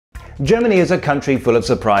Germany is a country full of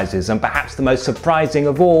surprises, and perhaps the most surprising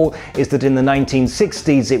of all is that in the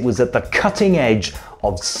 1960s it was at the cutting edge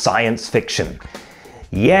of science fiction.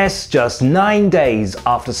 Yes, just 9 days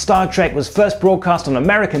after Star Trek was first broadcast on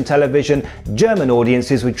American television, German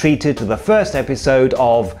audiences were treated to the first episode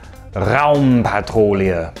of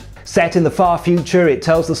Raumpatrouille. Set in the far future, it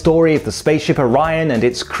tells the story of the spaceship Orion and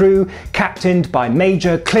its crew, captained by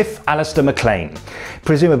Major Cliff Alistair McLean.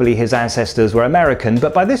 Presumably his ancestors were American,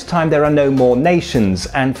 but by this time there are no more nations,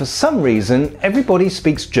 and for some reason everybody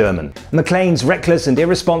speaks German. McLean's reckless and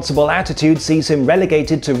irresponsible attitude sees him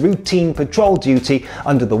relegated to routine patrol duty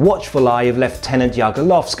under the watchful eye of Lieutenant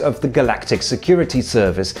Jagelovsk of the Galactic Security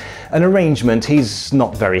Service, an arrangement he's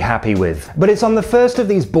not very happy with. But it's on the first of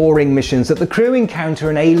these boring missions that the crew encounter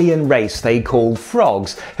an alien race they call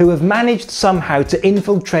frogs, who have managed somehow to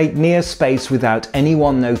infiltrate near space without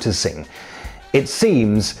anyone noticing. It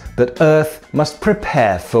seems that Earth must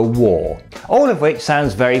prepare for war. All of which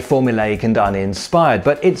sounds very formulaic and uninspired,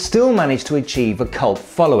 but it still managed to achieve a cult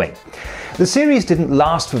following. The series didn't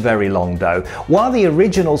last for very long though. While the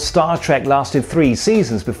original Star Trek lasted 3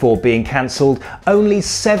 seasons before being cancelled, only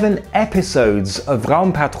 7 episodes of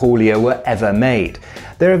Raumpatrouille were ever made.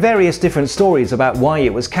 There are various different stories about why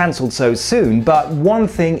it was cancelled so soon, but one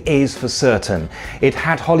thing is for certain. It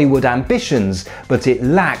had Hollywood ambitions, but it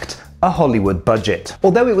lacked a Hollywood budget.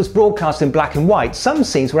 Although it was broadcast in black and white, some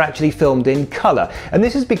scenes were actually filmed in colour, and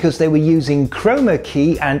this is because they were using chroma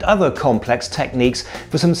key and other complex techniques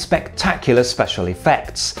for some spectacular special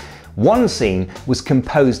effects. One scene was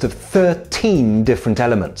composed of 13 different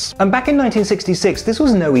elements. And back in 1966, this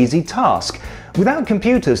was no easy task. Without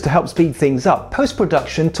computers to help speed things up,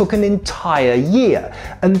 post-production took an entire year,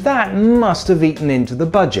 and that must have eaten into the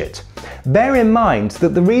budget. Bear in mind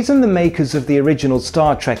that the reason the makers of the original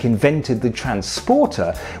Star Trek invented the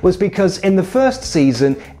transporter was because in the first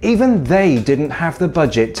season, even they didn't have the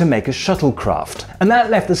budget to make a shuttlecraft. And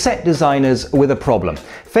that left the set designers with a problem.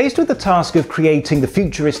 Faced with the task of creating the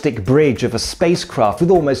futuristic bridge of a spacecraft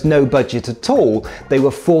with almost no budget at all, they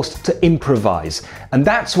were forced to improvise. And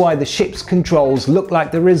that's why the ship's controls look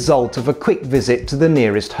like the result of a quick visit to the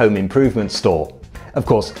nearest home improvement store. Of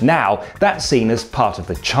course, now that's seen as part of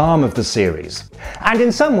the charm of the series. And in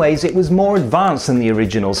some ways it was more advanced than the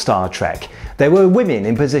original Star Trek. There were women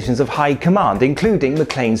in positions of high command, including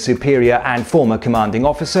McLean's superior and former commanding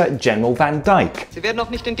officer, General Van Dyke. Sie werden auch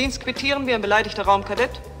nicht den Dienst quittieren wie ein beleidigter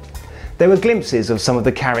Raumkadett. There were glimpses of some of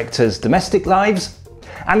the characters' domestic lives.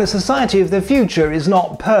 And the society of the future is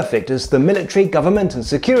not perfect, as the military, government and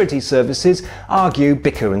security services argue,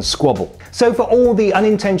 bicker and squabble. So for all the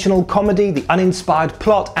unintentional comedy, the uninspired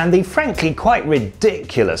plot and the frankly quite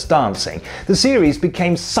ridiculous dancing, the series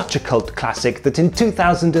became such a cult classic that in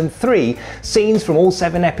 2003, scenes from all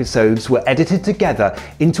 7 episodes were edited together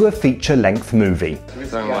into a feature-length movie.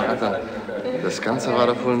 Sag mal, Alter, das Ganze war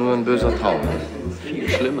doch wohl nur ein böser Traum. Viel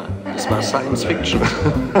schlimmer, es war Science Fiction.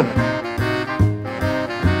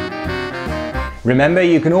 Remember,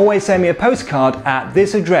 you can always send me a postcard at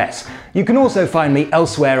this address. You can also find me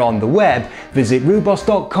elsewhere on the web. Visit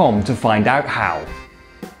Rewboss.com to find out how.